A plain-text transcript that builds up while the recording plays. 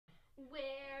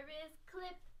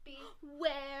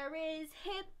Where is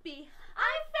Hippie?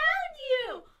 I found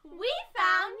you! We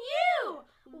found you!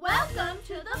 Welcome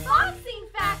to the boxing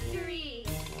factory!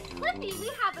 Clippy, we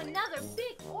have another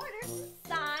big order to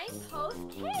signpost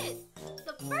kids.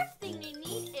 The first thing they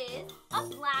need is a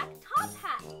black top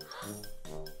hat.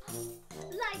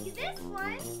 Like this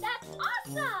one? That's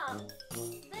awesome!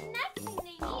 The next thing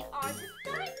they need are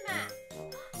disguise masks.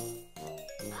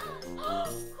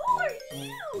 Who are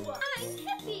you? I'm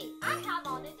Hippie. I have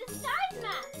on a disguise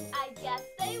mask. I guess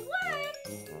they work.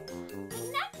 The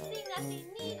next thing that they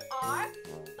need are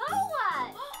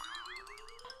boas.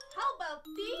 How about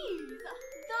these?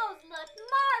 Those look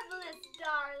marvelous,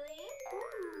 darling.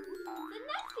 The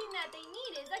next thing that they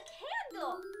need is a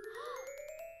candle.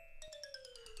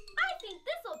 I think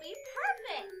this will be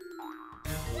perfect.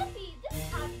 Clippy, this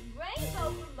has rainbow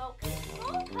remote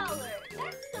control colors.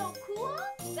 That's so cool.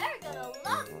 They're gonna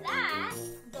love that.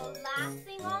 The last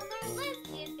thing on their list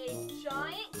is a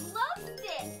giant glow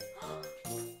stick.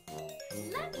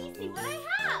 Let me see what I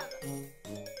have.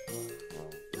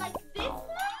 Like this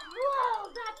one? Whoa,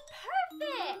 that's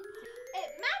perfect. It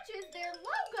matches their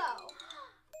logo.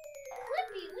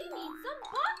 Clippy, we need some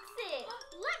boxes.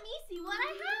 Let me see what I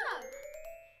have.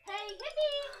 Hey,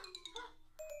 Hippie!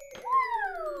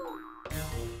 Woo!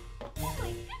 Oh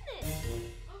my goodness!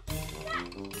 That...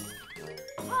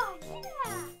 Oh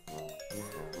yeah!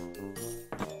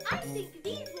 I think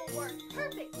these will work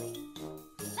perfectly.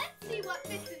 Let's see what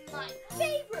fits in my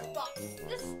favorite box,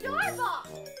 the star box.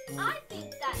 I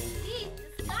think that these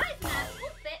disguise masks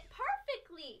will fit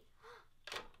perfectly.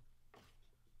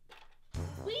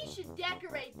 We should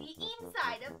decorate the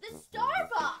inside of the star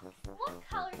box. What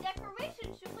color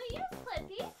decoration should we use,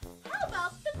 Clippy? How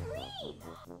about the green?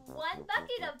 One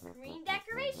bucket of green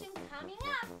decoration coming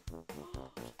up.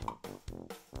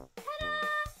 Ta-da!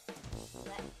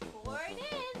 Let's pour it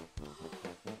in.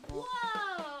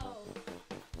 Whoa!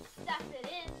 Stuff it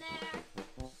in there.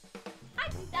 I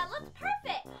think that looks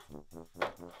perfect.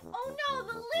 Oh no,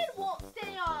 the lid won't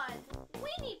stay on.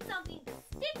 We need something to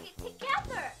stick it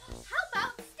together. How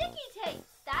about sticky tape?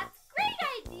 That's a great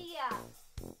idea.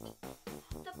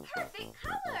 The perfect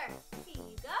color. Here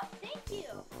you go. Thank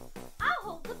you. I'll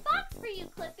hold the box for you,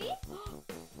 Clippy.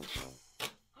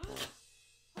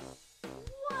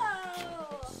 Whoa!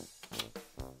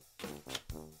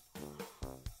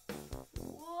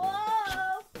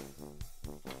 Whoa!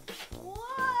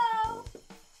 Whoa!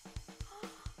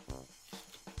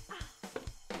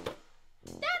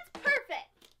 That's perfect.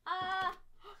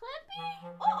 Clippy?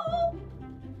 Uh-oh!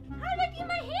 How did I get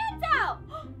my hands out?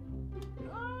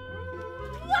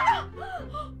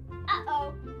 Uh-oh.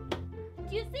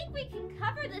 Do you think we can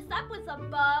cover this up with a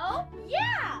bow?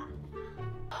 Yeah!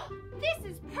 This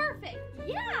is perfect.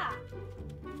 Yeah!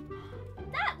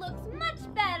 That looks much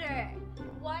better.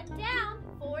 One down,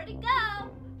 4 to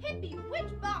go. Hippie,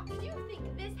 which box do you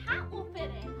think this hat will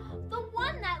fit in? The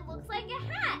one that looks like a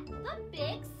hat. The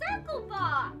big circle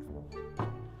box.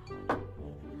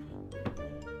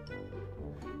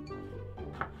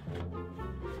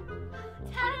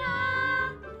 Ta-da!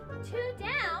 2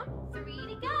 down, 3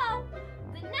 to go.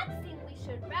 The next thing we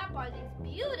should wrap are these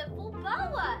beautiful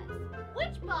boas.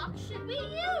 Which box should we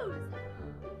use?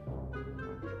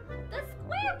 The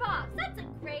square box. That's a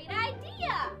great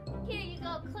idea. Here you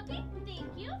go, Clippy.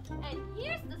 Thank you. And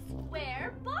here's the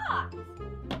square box.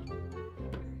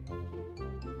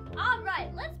 All right,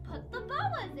 let's put the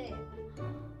boas in.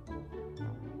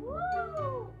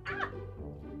 Woo! Ah!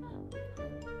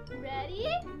 Ready?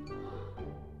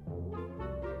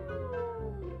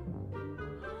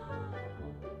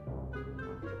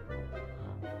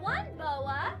 One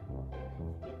boa.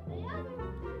 Let's get the other.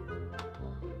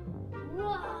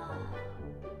 Whoa!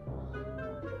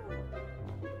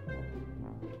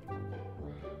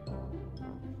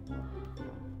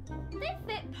 They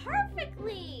fit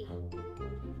perfectly.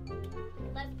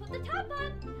 Let's put the top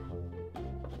on.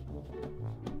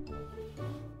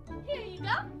 Here you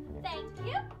go. Thank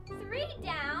you. 3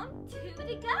 down, 2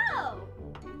 to go.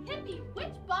 Hippie,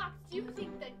 which box do you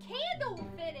think the candle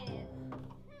will fit in?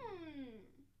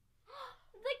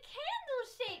 The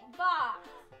candle-shaped box.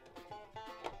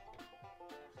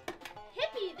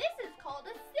 Hippie, this is called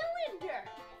a cylinder.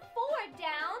 4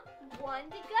 down, 1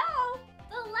 to go.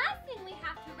 The last thing we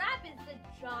have to wrap is the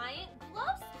giant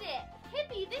glow stick.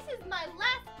 Hippie, this is my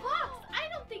last box. I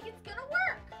don't think it's gonna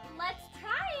work. Let's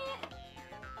try it.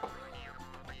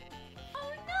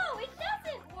 Oh no, it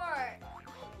doesn't work.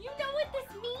 You know what this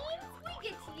means? We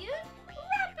get to use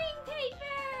wrapping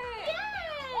paper.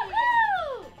 Yay!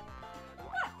 Woohoo!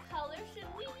 What color should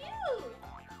we use?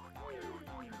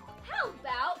 How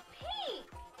about pink?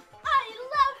 I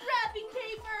love wrapping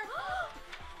paper.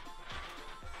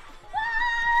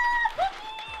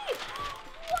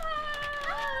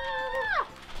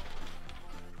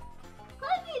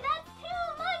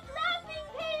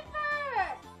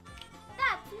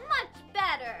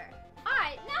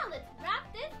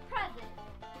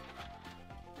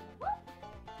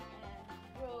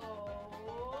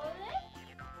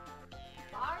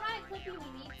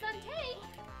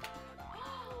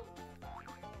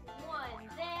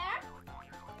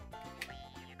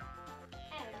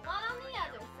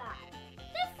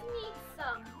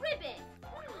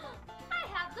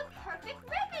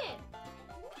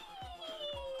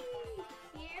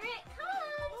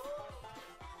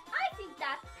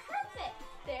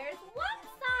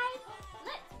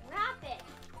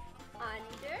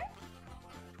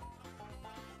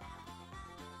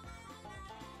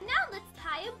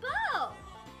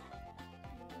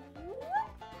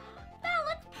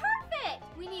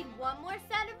 one more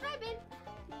set of ribbon.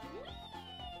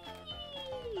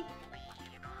 Whee!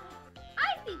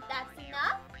 I think that's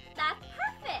enough. That's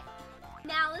perfect.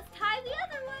 Now let's tie the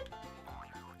other one.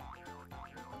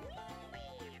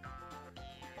 Whee!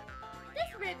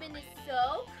 This ribbon is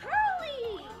so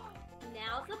curly.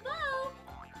 Now the bow.